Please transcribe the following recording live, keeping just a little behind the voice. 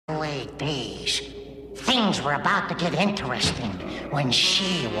late days. Things were about to get interesting when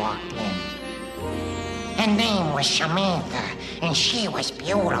she walked in. Her name was Samantha, and she was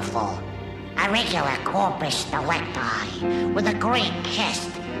beautiful. A regular corpus delicti, with a great chest,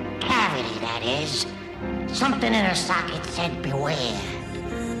 cavity that is. Something in her socket said beware.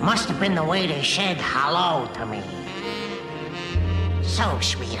 Must have been the way they said hello to me. So,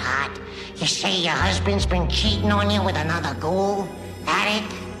 sweetheart, you say your husband's been cheating on you with another ghoul? That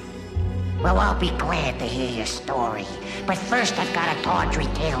it? Well, I'll be glad to hear your story. But first, I've got a tawdry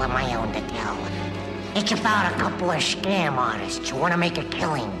tale of my own to tell. It's about a couple of scam artists who want to make a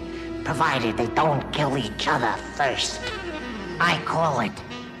killing, provided they don't kill each other first. I call it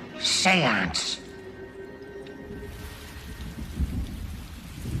seance.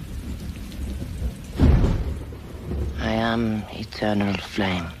 I am eternal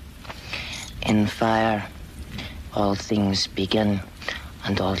flame. In fire, all things begin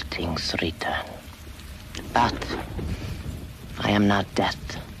and all things return. But I am not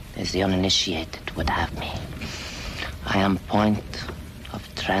death, as the uninitiated would have me. I am point of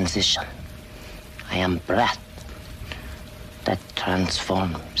transition. I am breath that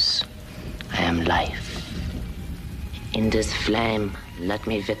transforms. I am life. In this flame, let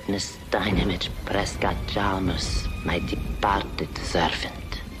me witness thine image, Prescott Chalmers, my departed servant.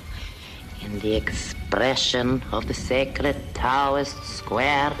 In the expression of the sacred Taoist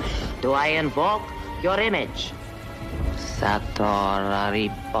square, do I invoke your image.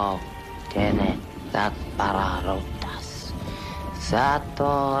 Satoraripo tene appararotas.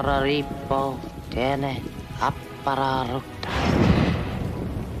 Satoraripo tene appararotas.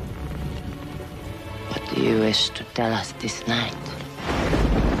 What do you wish to tell us this night?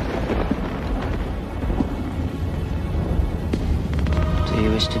 Do you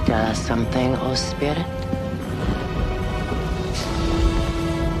wish to tell us something, O Spirit?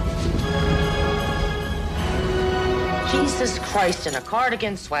 Jesus Christ, in a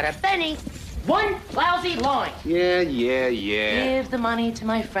cardigan sweater. Benny, one lousy line. Yeah. Give the money to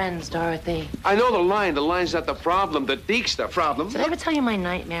my friends, Dorothy. I know the line. The line's not the problem. The deek's the problem. Did I ever tell you my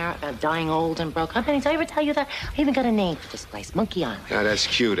nightmare about dying old and broke up? Benny, did I ever tell you that? I even got a name for this place, Monkey Island. Yeah, that's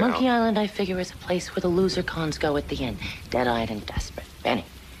cute, Al. Monkey Island, I figure, is a place where the loser cons go at the end. Dead-eyed and desperate. Benny,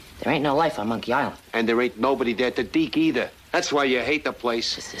 there ain't no life on Monkey Island. And there ain't nobody there to deek either. That's why you hate the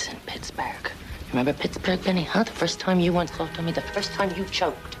place. This isn't Pittsburgh. Remember Pittsburgh, Benny? Huh? The first time you once talked to me, the first time you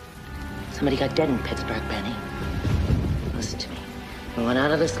choked. Somebody got dead in Pittsburgh, Benny. Listen to me. We went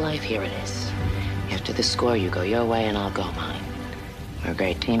out of this life, here it is. After the score, you go your way and I'll go mine. We're a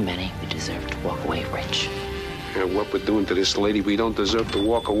great team, Benny. We deserve to walk away rich. Yeah, what we're doing to this lady, we don't deserve to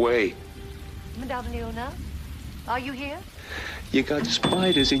walk away. Madame Leona, are you here? You got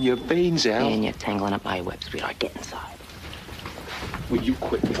spiders in your veins, Al. And you're tangling up my web, sweetheart. Get inside. Will you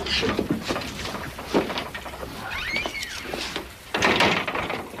quit now? Shut up.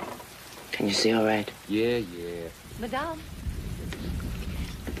 Can you see all right? Yeah. Madame?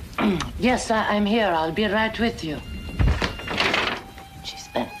 Yes, I'm here. I'll be right with you.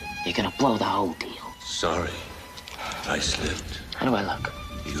 Jeez, Ben, you're gonna blow the whole deal. Sorry, I slipped. How do I look?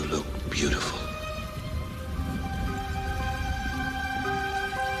 You look beautiful.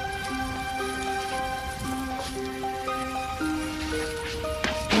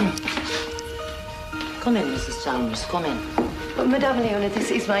 Come in, Mrs. Chalmers. Come in. Madame Leona, this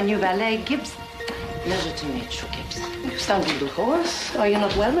is my new valet, Gibbs. Pleasure to meet you, Gibson. You sound a little hoarse. Are you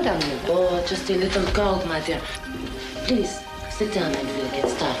not well, Madame Leona? Oh, just a little cold, my dear. Please, sit down and we'll get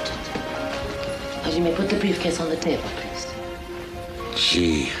started. You may put the briefcase on the table, please.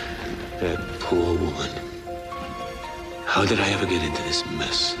 Gee, that poor woman. How did I ever get into this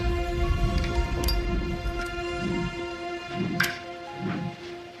mess?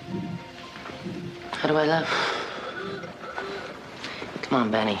 How do I look? Come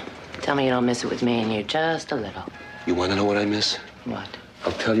on, Benny. Tell me you don't miss it with me and you just a little. You want to know what I miss? What?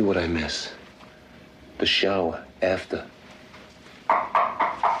 I'll tell you what I miss. The shower after.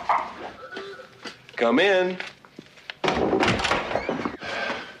 Come in.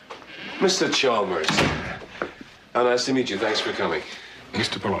 Mr. Chalmers. How nice to meet you. Thanks for coming.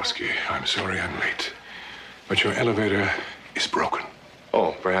 Mr. Pulaski, I'm sorry I'm late, but your elevator is broken.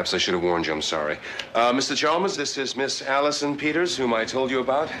 Oh, perhaps I should have warned you. I'm sorry. Mr. Chalmers, this is Miss Allison Peters, whom I told you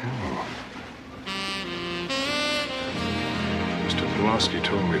about. Oh. Mr. Pulaski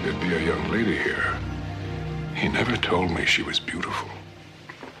told me there'd be a young lady here. He never told me she was beautiful.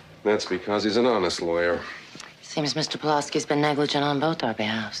 That's because he's an honest lawyer. Seems Mr. Pulaski's been negligent on both our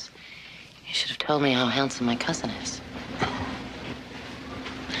behalves. You should have told me how handsome my cousin is.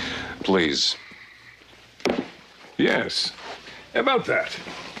 Please. Yes, about that.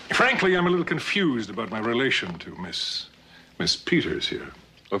 Frankly, I'm a little confused about my relation to Miss Peters here.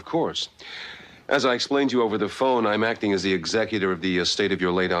 Of course. As I explained to you over the phone, I'm acting as the executor of the estate of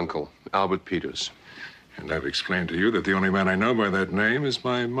your late uncle, Albert Peters. And I've explained to you that the only man I know by that name is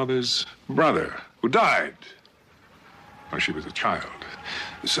my mother's brother, who died when she was a child.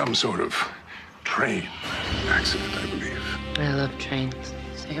 Some sort of train accident, I believe. I love trains.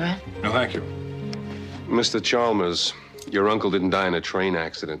 Cigarette? No, thank you. Mr. Chalmers, your uncle didn't die in a train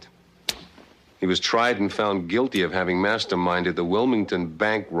accident. He was tried and found guilty of having masterminded the Wilmington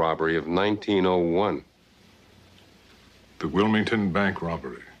bank robbery of 1901. The Wilmington bank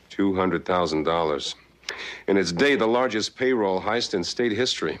robbery? $200,000. In its day, the largest payroll heist in state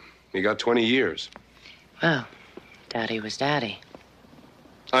history. He got 20 years. Well, Daddy was Daddy.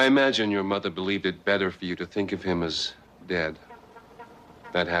 I imagine your mother believed it better for you to think of him as dead.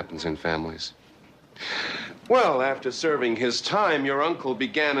 That happens in families. Well, after serving his time, your uncle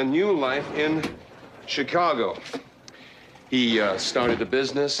began a new life in Chicago. He started a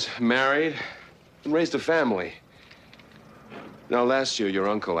business, married, and raised a family. Now, last year, your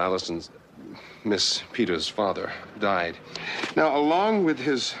uncle, Miss Peters' father, died. Now, along with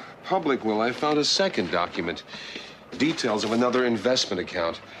his public will, I found a second document. Details of another investment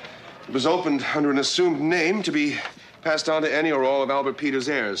account. It was opened under an assumed name to be passed on to any or all of Albert Peters'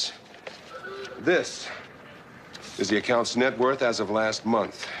 heirs. This is the account's net worth as of last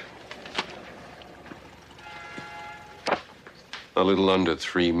month. A little under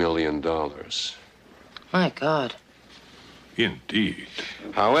 $3 million. My God. Indeed.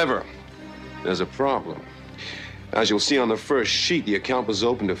 However, there's a problem. As you'll see on the first sheet, the account was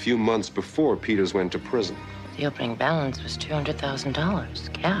opened a few months before Peters went to prison. The opening balance was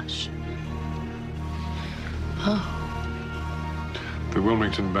 $200,000, cash. Oh. The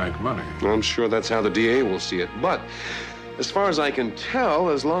Wilmington bank money. I'm sure that's how the DA will see it. But as far as I can tell,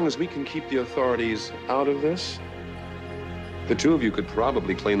 as long as we can keep the authorities out of this, the two of you could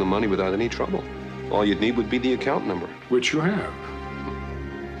probably claim the money without any trouble. All you'd need would be the account number. Which you have.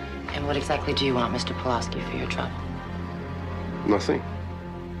 And what exactly do you want, Mr. Pulaski, for your trouble? Nothing.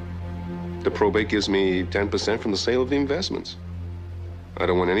 The probate gives me 10% from the sale of the investments. I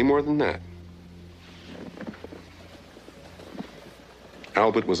don't want any more than that.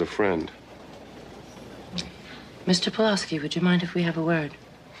 Albert was a friend. Mr. Pulaski, would you mind if we have a word?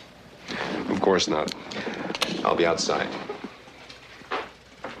 Of course not. I'll be outside.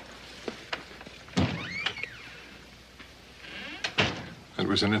 It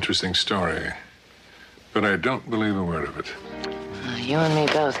was an interesting story, but I don't believe a word of it. You and me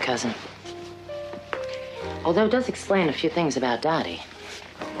both, cousin. Although it does explain a few things about Daddy.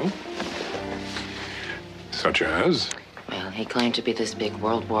 Oh? Such as? Well, he claimed to be this big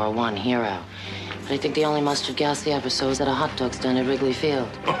World War I hero. But I think the only mustard gas he ever saw was at a hot dog stand at Wrigley Field.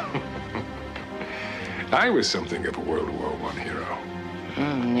 I was something of a World War I hero.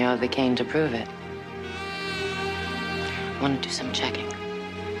 You have the cane to prove it. I want to do some checking.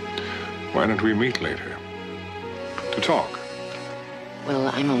 Why don't we meet later? To talk. Well,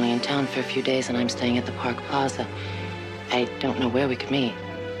 I'm only in town for a few days, and I'm staying at the Park Plaza. I don't know where we could meet.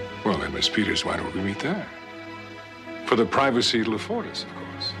 Well, then, Miss Peters, why don't we meet there? For the privacy it'll afford us, of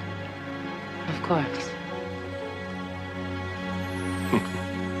course. Of course.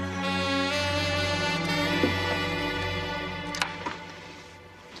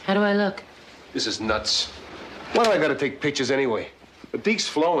 How do I look? This is nuts. Why do I gotta take pictures anyway? The deek's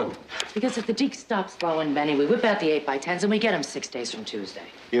flowing. Because if the deke stops flowing, Benny, we whip out the 8x10s and we get him 6 days from Tuesday.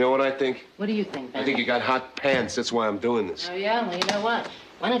 You know what I think? What do you think, Benny? I think you got hot pants. That's why I'm doing this. Oh, yeah? Well, you know what?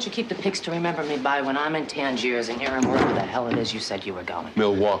 Why don't you keep the pics to remember me by when I'm in Tangiers and hearing wherever the hell it is you said you were going?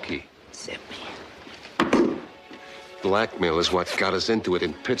 Milwaukee. Zip me. Blackmail is what got us into it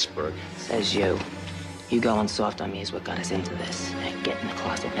in Pittsburgh. Says you. You going soft on me is what got us into this. Hey, get in the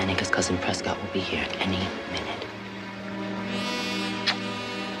closet, Benny, because Cousin Prescott will be here any minute.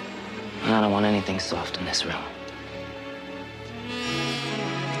 I don't want anything soft in this room.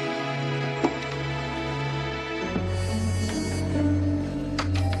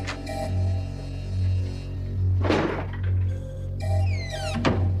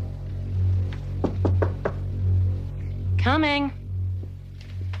 Coming.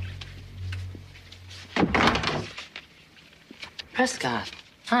 Prescott,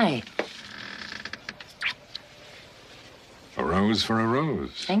 hi. A rose for a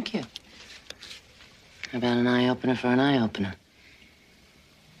rose. Thank you. How about an eye-opener for an eye-opener?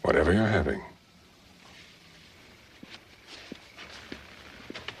 Whatever you're having.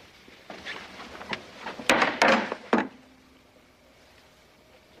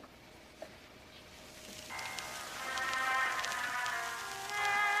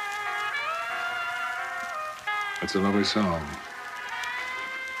 That's a lovely song.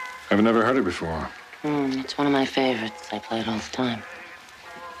 I've never heard it before. It's one of my favorites. I play it all the time.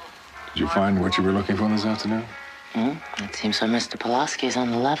 Did you find what you were looking for this afternoon? It seems so Mr. Pulaski's on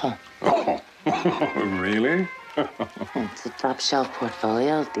the level. Oh, really? It's a top-shelf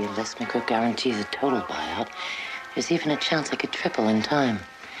portfolio. The investment group guarantees a total buyout. There's even a chance I could triple in time.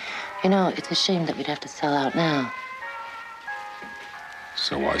 You know, it's a shame that we'd have to sell out now.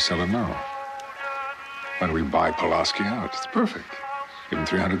 So why sell it now? Why don't we buy Pulaski out? It's perfect. Give him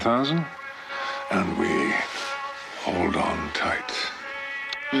 $300,000, and we hold on tight.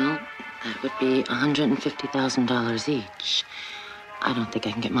 Well, that would be $150,000 each. I don't think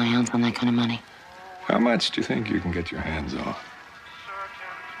I can get my hands on that kind of money. How much do you think you can get your hands on?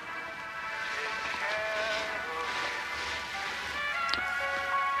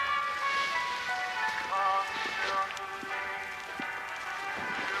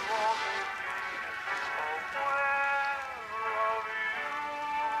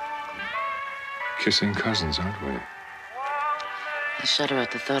 Kissing cousins, aren't we? I shudder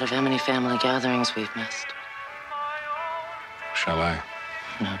at the thought of how many family gatherings we've missed. Shall I?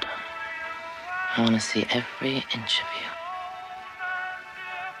 No, darling. I want to see every inch of you.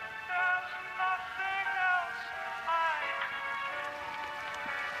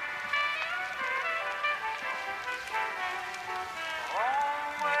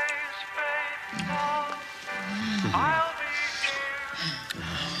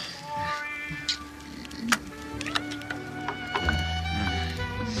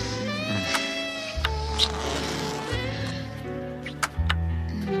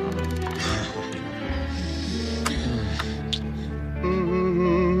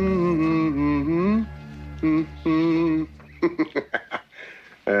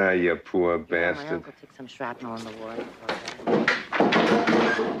 You poor My bastard. uncle took some shrapnel in the war.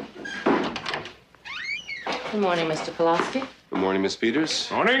 Good morning, Mr. Pulaski. Good morning, Miss Peters.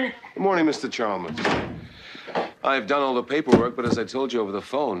 Morning. Good morning, Mr. Chalmers. I've done all the paperwork, but as I told you over the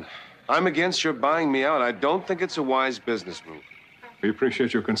phone, I'm against your buying me out. I don't think it's a wise business move. We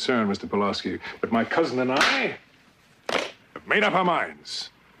appreciate your concern, Mr. Pulaski, but my cousin and I have made up our minds.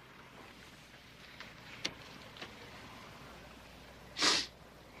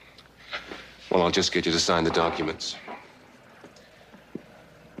 Well, I'll just get you to sign the documents.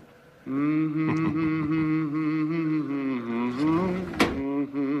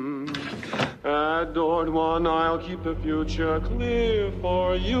 Adored one, I'll keep the future clear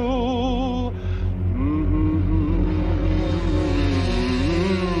for you.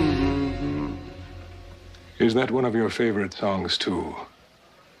 Is that one of your favorite songs, too,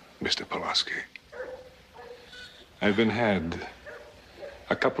 Mr. Pulaski? I've been had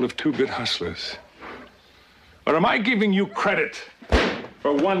a couple of two-bit hustlers. Or am I giving you credit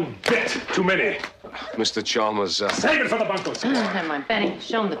for one bit too many? Mr. Chalmers, Save it for the bunco squad. Never mind, Benny.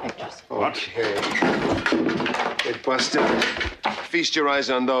 Show him the pictures. What? Okay. Hey, Buster, feast your eyes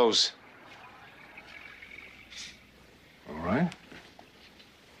on those. All right.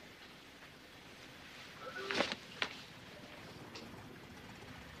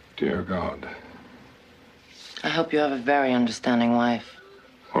 Dear God. I hope you have a very understanding wife.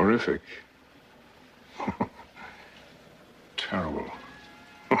 Horrific. Terrible.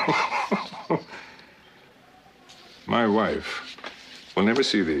 My wife will never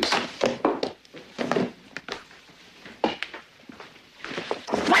see these.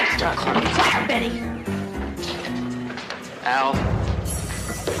 Fire, Betty! Al.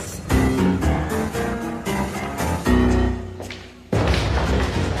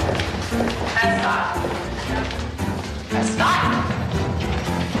 Prescott!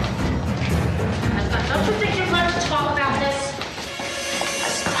 Don't you think you're going to talk about this?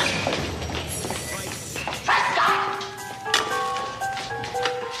 Prescott!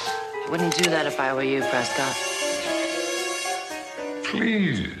 I wouldn't do that if I were you, Prescott.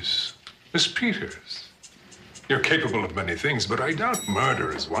 Please, Miss Peters. You're capable of many things, but I doubt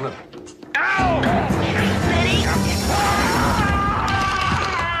murder is one of them.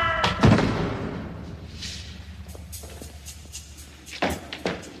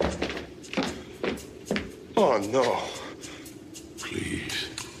 Oh, no. Please,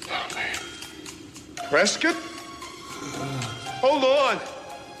 help me. Prescott? Hold on.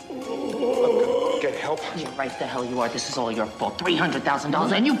 Get help. You're right the hell you are. This is all your fault.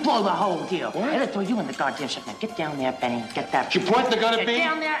 $300,000 and you blow the whole deal. What? I had to throw you in the goddamn shit. Now get down there, Benny. Get that. You point the gun at me? Get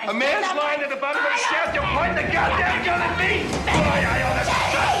down there and A man's get that- lying at the bottom of the shaft. You point the goddamn gun at me? Boy, I ought to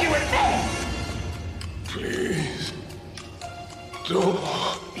shot you in. Please.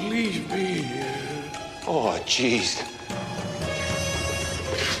 Don't leave me here. Oh, jeez.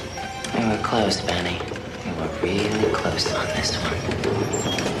 We were close, Benny. We were really close on this one.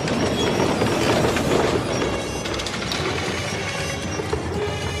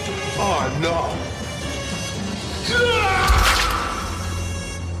 Oh, no.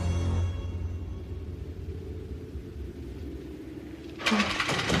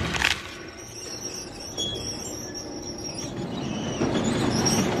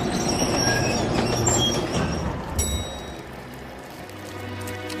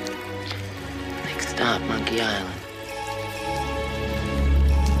 Next stop, Monkey Island.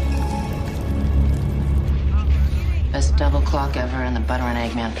 Best double clock ever, and the butter and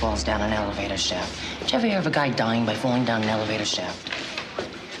egg man falls down an elevator shaft. Did you ever hear of a guy dying by falling down an elevator shaft?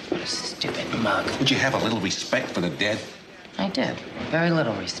 What a stupid mug. Would you have a little respect for the dead? I did. Very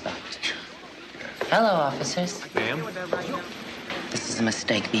little respect. Hello, officers. Ma'am? This is a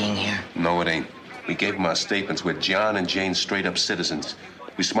mistake being here. No, it ain't. We gave them our statements. We're John and Jane straight-up citizens.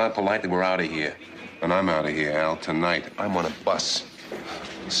 We smiled politely, we're out of here. And I'm out of here, Al, tonight. I'm on a bus.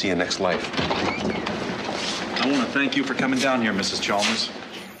 See you next life. I want to thank you for coming down here, Mrs. Chalmers.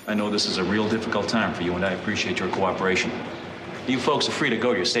 I know this is a real difficult time for you, and I appreciate your cooperation. You folks are free to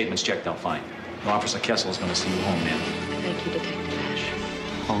go. Your statement's checked out fine. Officer Kessel is going to see you home, ma'am. Thank you, Detective Ash.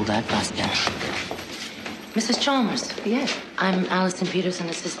 Hold that bus down. Mrs. Chalmers. Yes. I'm Allison Peterson.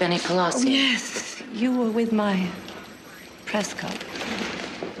 This is Benny Pelosi. Oh, yes. You were with my Prescott.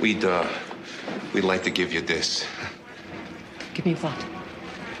 We'd like to give you this. Give me what?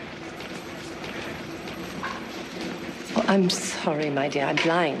 Oh, I'm sorry, my dear. I'm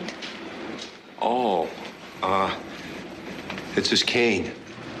blind. Oh, it's his cane.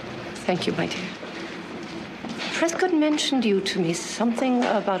 Thank you, my dear. Prescott mentioned you to me, something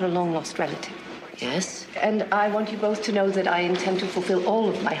about a long-lost relative. Yes? And I want you both to know that I intend to fulfill all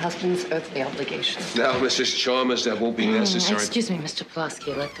of my husband's earthly obligations. Now, Mrs. Chalmers, that won't be necessary. Excuse me, Mr.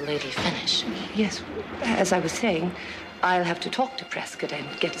 Pulaski. Let the lady finish. Yes, as I was saying, I'll have to talk to Prescott and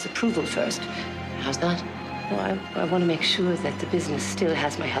get his approval first. How's that? Well, I want to make sure that the business still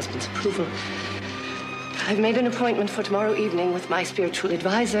has my husband's approval. I've made an appointment for tomorrow evening with my spiritual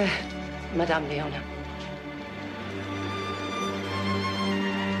advisor, Madame Leona.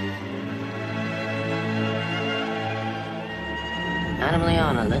 Madame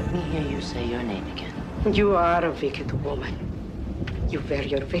Leona, let me hear you say your name again. You are a wicked woman. You wear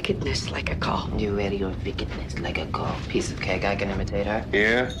your wickedness like a call. You wear your wickedness like a cow. Piece of cake, I can imitate her.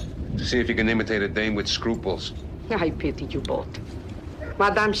 Yeah? See if you can imitate a dame with scruples. I pity you both.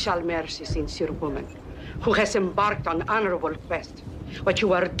 Madame Chalmers is a sincere woman who has embarked on honorable quest. What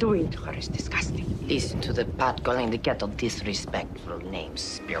you are doing to her is disgusting. Listen to the pot calling the kettle disrespectful name,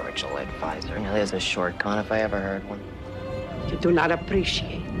 spiritual advisor. Now, there's a short con if I ever heard one. You do not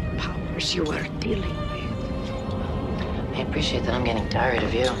appreciate the powers you are dealing with. I appreciate that I'm getting tired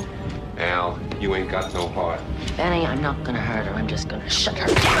of you. Al, you ain't got no heart. Benny, I'm not gonna hurt her. I'm just gonna shut her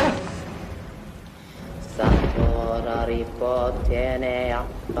down. Satora tiene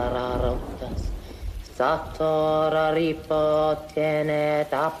appararotas. Satora tiene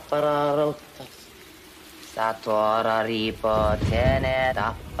appararotas. Satora tiene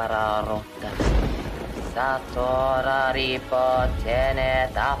appararotas. Satora tiene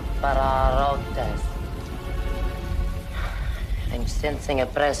appararotas. I'm sensing a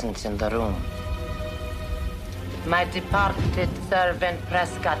presence in the room. My departed servant,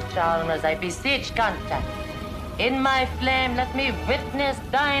 Prescott Chalmers, I beseech contact. In my flame, let me witness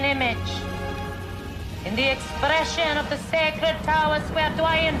thine image. In the expression of the sacred towers, where do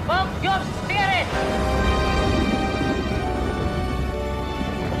I invoke your spirit?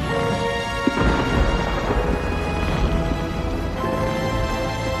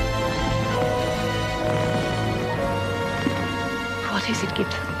 What is it,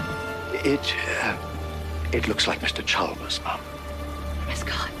 Gibbs? It looks like Mr. Chalmers, Mom.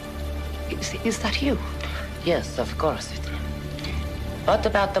 Prescott, is that you? Yes, of course it's him. What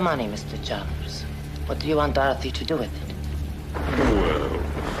about the money, Mr. Chalmers? What do you want Dorothy to do with it?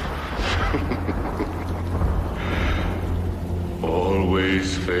 Well,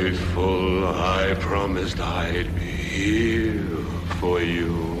 always faithful, I promised I'd be here for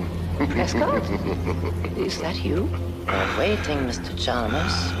you. Prescott? Is that you? We're waiting, Mr.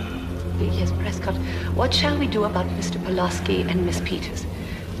 Chalmers. Yes, Prescott. What shall we do about Mr. Pulaski and Miss Peters?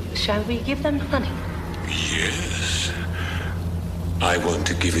 Shall we give them the money? Yes. I want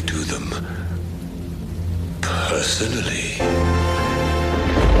to give it to them personally.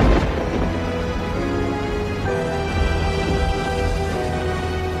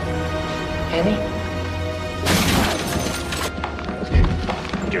 Penny?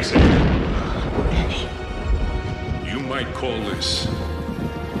 Guess it. Penny. You might call this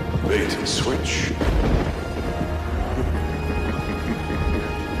bait and switch.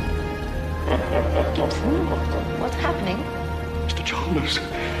 Gibson, what's happening? Mr. Chalmers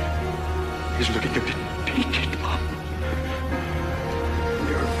is looking a bit peaked, Mom.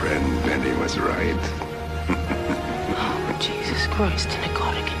 Your friend Benny was right. Oh, Jesus Christ, in a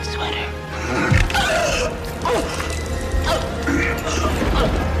cardigan sweater.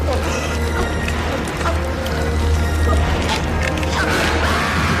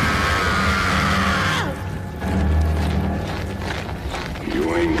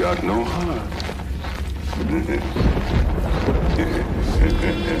 You ain't got no heart.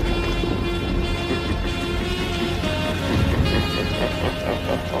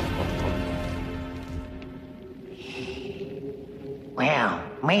 Well,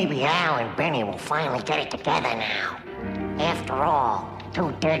 maybe Al and Benny will finally get it together now. After all,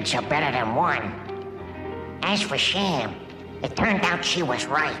 2 deads are better than 1. As for Sham, it turned out she was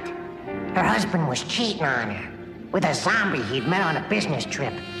right. Her husband was cheating on her with a zombie he'd met on a business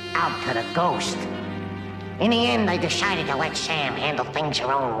trip out to the Ghost. In the end, they decided to let Sam handle things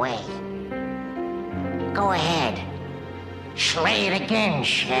her own way. Go ahead. Slay it again,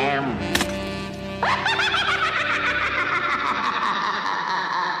 Sham.